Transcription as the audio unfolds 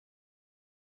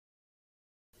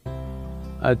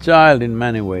A child in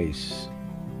many ways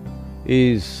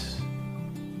is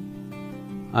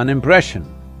an impression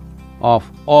of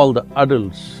all the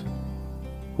adults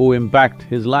who impact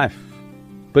his life,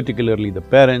 particularly the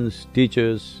parents,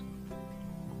 teachers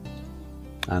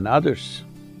and others.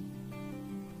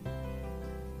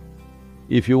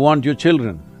 If you want your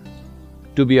children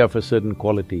to be of a certain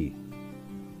quality,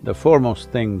 the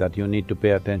foremost thing that you need to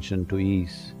pay attention to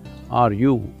is, are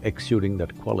you exuding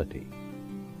that quality?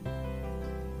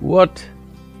 What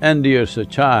endears a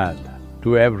child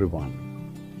to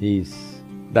everyone is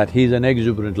that he's an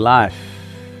exuberant life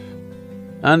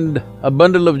and a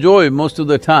bundle of joy most of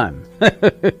the time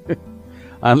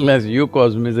unless you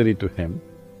cause misery to him.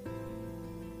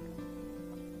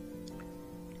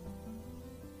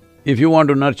 If you want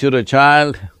to nurture a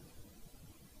child,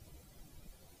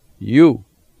 you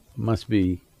must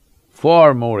be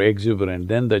far more exuberant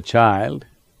than the child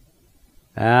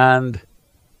and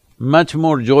much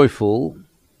more joyful,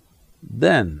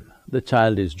 then the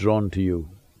child is drawn to you.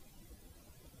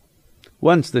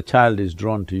 Once the child is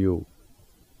drawn to you,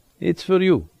 it's for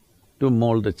you to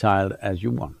mold the child as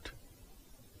you want.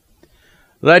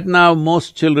 Right now,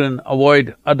 most children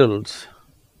avoid adults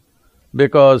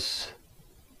because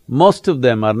most of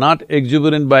them are not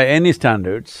exuberant by any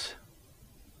standards,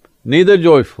 neither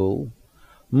joyful,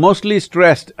 mostly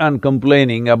stressed and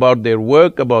complaining about their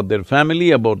work, about their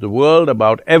family, about the world,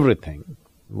 about everything.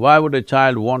 Why would a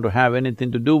child want to have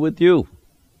anything to do with you?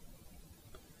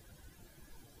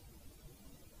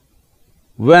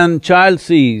 When child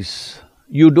sees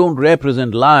you don't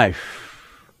represent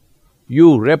life,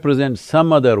 you represent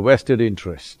some other vested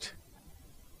interest.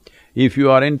 If you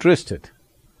are interested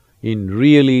in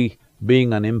really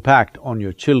being an impact on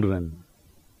your children,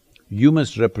 you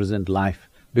must represent life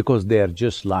because they are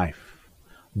just life.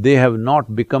 They have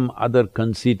not become other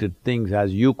conceited things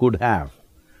as you could have.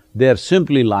 They are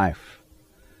simply life.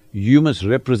 You must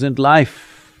represent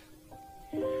life.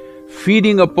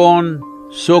 Feeding upon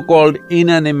so-called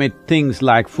inanimate things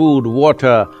like food,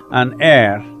 water and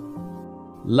air,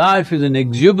 life is an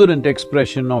exuberant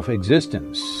expression of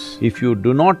existence. If you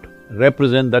do not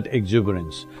represent that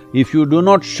exuberance, if you do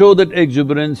not show that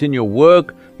exuberance in your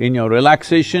work, in your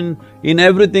relaxation, in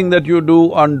everything that you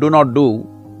do and do not do,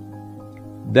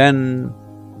 then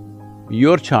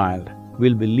your child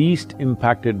will be least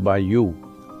impacted by you.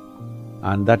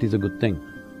 And that is a good thing,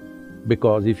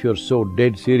 because if you're so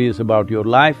dead serious about your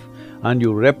life and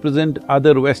you represent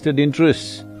other vested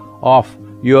interests of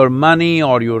your money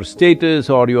or your status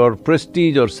or your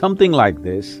prestige or something like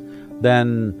this,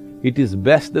 then it is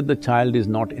best that the child is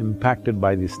not impacted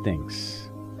by these things.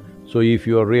 So if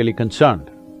you are really concerned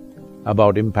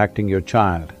about impacting your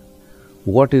child,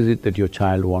 what is it that your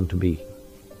child want to be?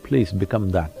 Please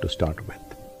become that to start with.